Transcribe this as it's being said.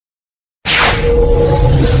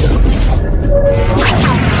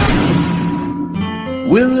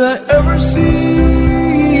Will I ever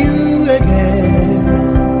see you again?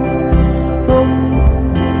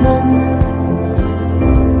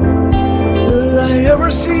 Will I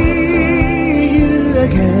ever see you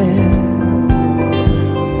again?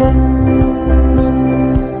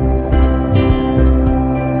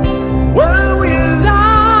 When will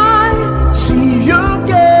I see you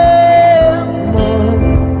again?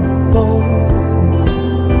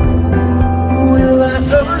 Will I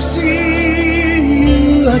ever see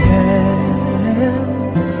you again?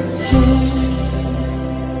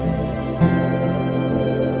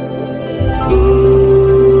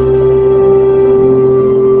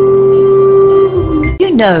 Do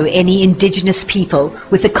you know any Indigenous people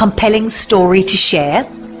with a compelling story to share?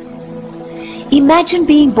 Imagine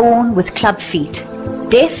being born with club feet,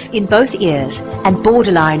 deaf in both ears and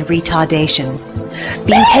borderline retardation,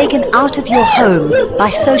 being taken out of your home by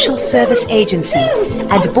social service agency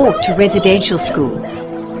and brought to residential school.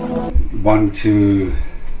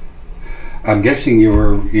 I'm guessing you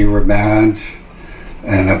were mad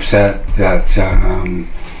and upset that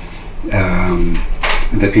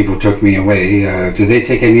that people took me away. Did they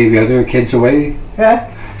take any of the other kids away? Huh?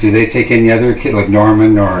 Did they take any other kid, like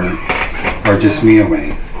Norman or just me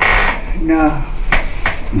away? No.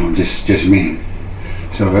 No, just me.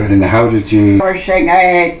 So, and how did you? First thing I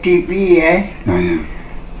had TB, Oh yeah.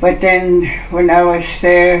 but then when I was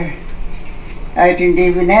there, I didn't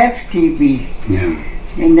even have TB, Yeah.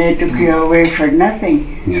 and they took you away for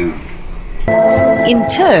nothing. Yeah. In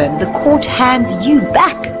turn, the court hands you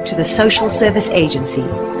back to the social service agency.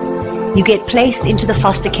 You get placed into the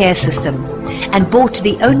foster care system and brought to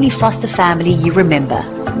the only foster family you remember,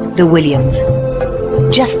 the Williams.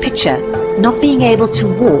 Just picture not being able to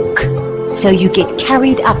walk, so you get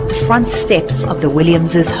carried up the front steps of the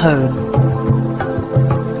Williams' home.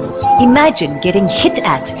 Imagine getting hit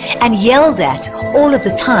at and yelled at all of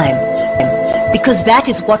the time, because that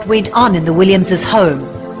is what went on in the Williams' home.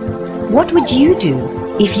 What would you do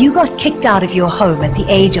if you got kicked out of your home at the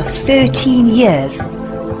age of 13 years?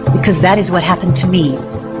 Because that is what happened to me.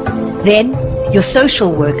 Then, your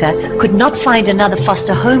social worker could not find another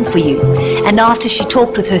foster home for you, and after she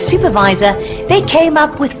talked with her supervisor, they came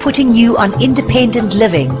up with putting you on independent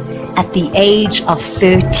living at the age of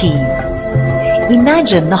 13.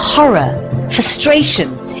 Imagine the horror,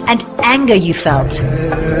 frustration, and anger you felt.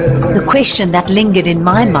 The question that lingered in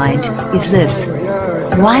my mind is this: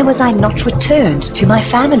 why was I not returned to my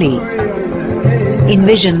family?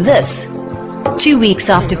 Envision this. 2 weeks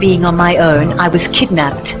after being on my own, I was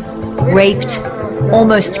kidnapped, raped,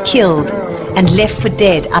 almost killed, and left for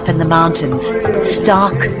dead up in the mountains,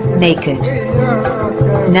 stark naked.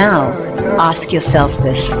 Now, ask yourself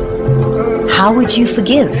this: how would you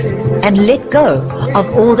forgive and let go of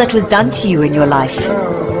all that was done to you in your life?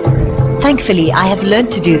 Thankfully, I have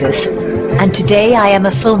learned to do this, and today I am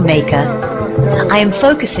a filmmaker. I am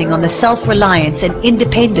focusing on the self-reliance and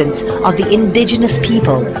independence of the Indigenous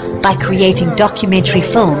people by creating documentary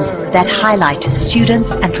films that highlight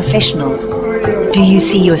students and professionals. Do you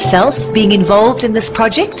see yourself being involved in this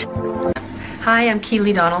project? Hi, I'm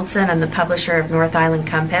Keely Donaldson. I'm the publisher of North Island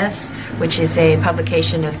Compass, which is a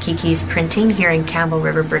publication of Kiki's Printing here in Campbell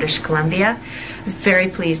River, British Columbia. I was very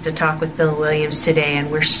pleased to talk with Bill Williams today,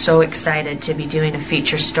 and we're so excited to be doing a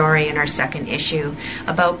feature story in our second issue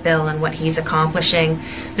about Bill and what he's accomplishing.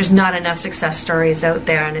 There's not enough success stories out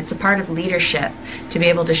there, and it's a part of leadership to be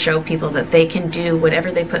able to show people that they can do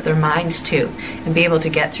whatever they put their minds to and be able to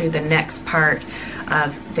get through the next part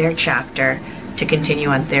of their chapter to continue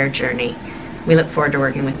on their journey. We look forward to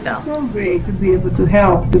working with Bill. It's so great to be able to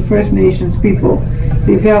help the First Nations people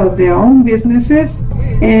develop their own businesses,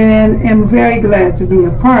 and I'm very glad to be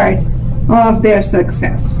a part of their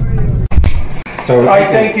success. So I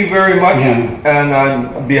thank you very much, and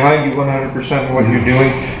I'm behind you 100% in what you're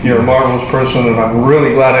doing. You're a marvelous person, and I'm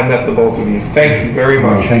really glad I met the both of you. Thank you very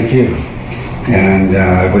much. Well, thank you. And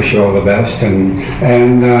I wish you all the best, and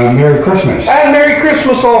Merry Christmas. And Merry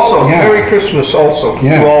Christmas also. Yeah. Merry Christmas also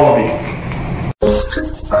to all of you.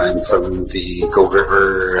 I'm from the Gold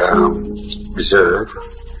River Reserve,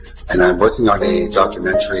 and I'm working on a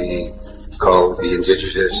documentary called The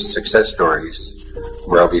Indigenous Success Stories,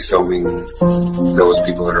 where I'll be filming those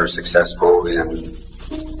people that are successful in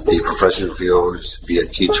the professional fields, be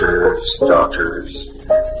it teachers, doctors,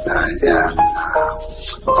 and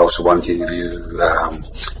also want to interview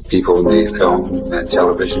people in the film and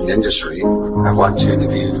television industry. I want to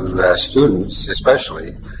interview students,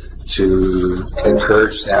 especially, to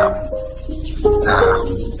encourage them,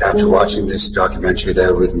 after watching this documentary, that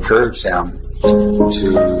I would encourage them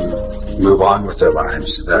to move on with their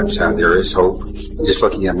lives, that there is hope. Just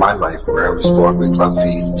looking at my life, where I was born with club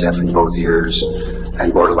feet, deaf in both ears,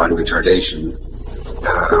 and borderline retardation.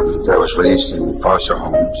 I was raised in foster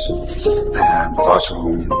homes, and foster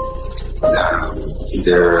home, I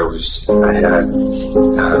had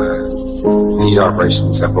feet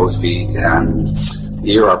operations on both feet and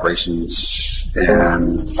ear operations,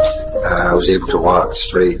 and I was able to walk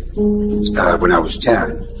straight when I was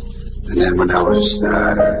 10. And then when I was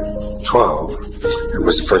 12, it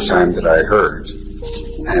was the first time that I heard.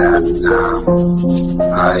 And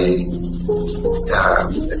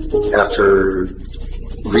after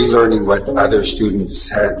relearning what other students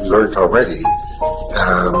had learned already,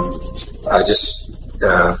 I just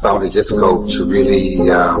found it difficult to really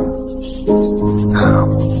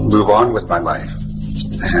move on with my life.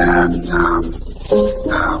 And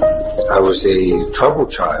I was a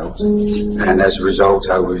troubled child, and as a result,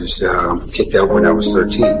 I was kicked out when I was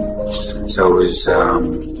 13. So I was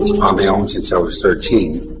on my own since I was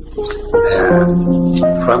 13. And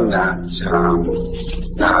from that,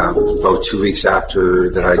 about 2 weeks after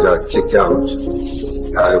that I got kicked out,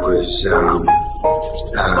 I was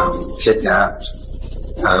kidnapped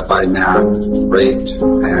by a man, raped,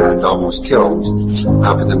 and almost killed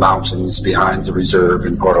up in the mountains behind the reserve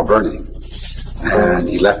in Port Alberni. And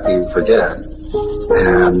he left me for dead.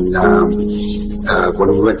 And when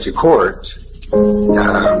we went to court,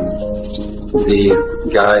 the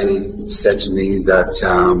guy said to me that,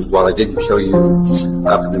 well, I didn't kill you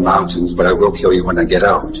up in the mountains, but I will kill you when I get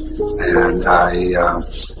out. And I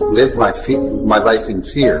lived my life in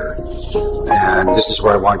fear. And this is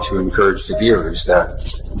where I want to encourage the viewers, that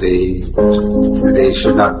they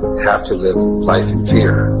should not have to live life in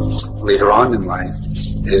fear. Later on in life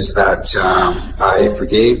is that I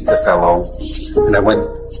forgave the fellow, and I went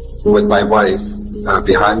with my wife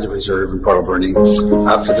behind the reserve in Port Alberni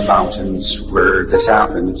up to the mountains where this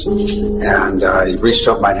happened, and I reached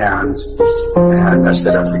out my hand and I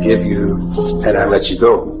said, I forgive you, and I let you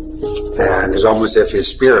go. And it's almost as if his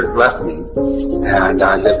spirit left me, and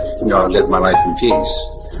I lived my life in peace.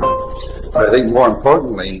 But I think more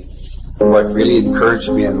importantly, what really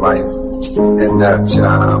encouraged me in life, and that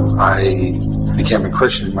I became a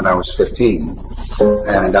Christian when I was 15.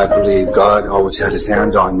 And I believe God always had his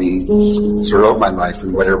hand on me throughout my life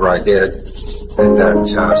and whatever I did. And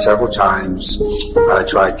that several times I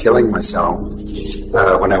tried killing myself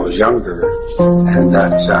when I was younger. And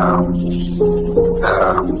that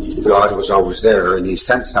God was always there, and he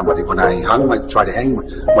sent somebody. When I hung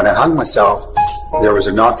myself, there was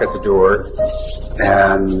a knock at the door,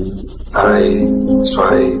 and so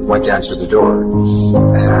I went to answer the door,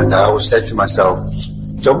 and I always said to myself,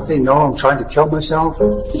 don't they know I'm trying to kill myself?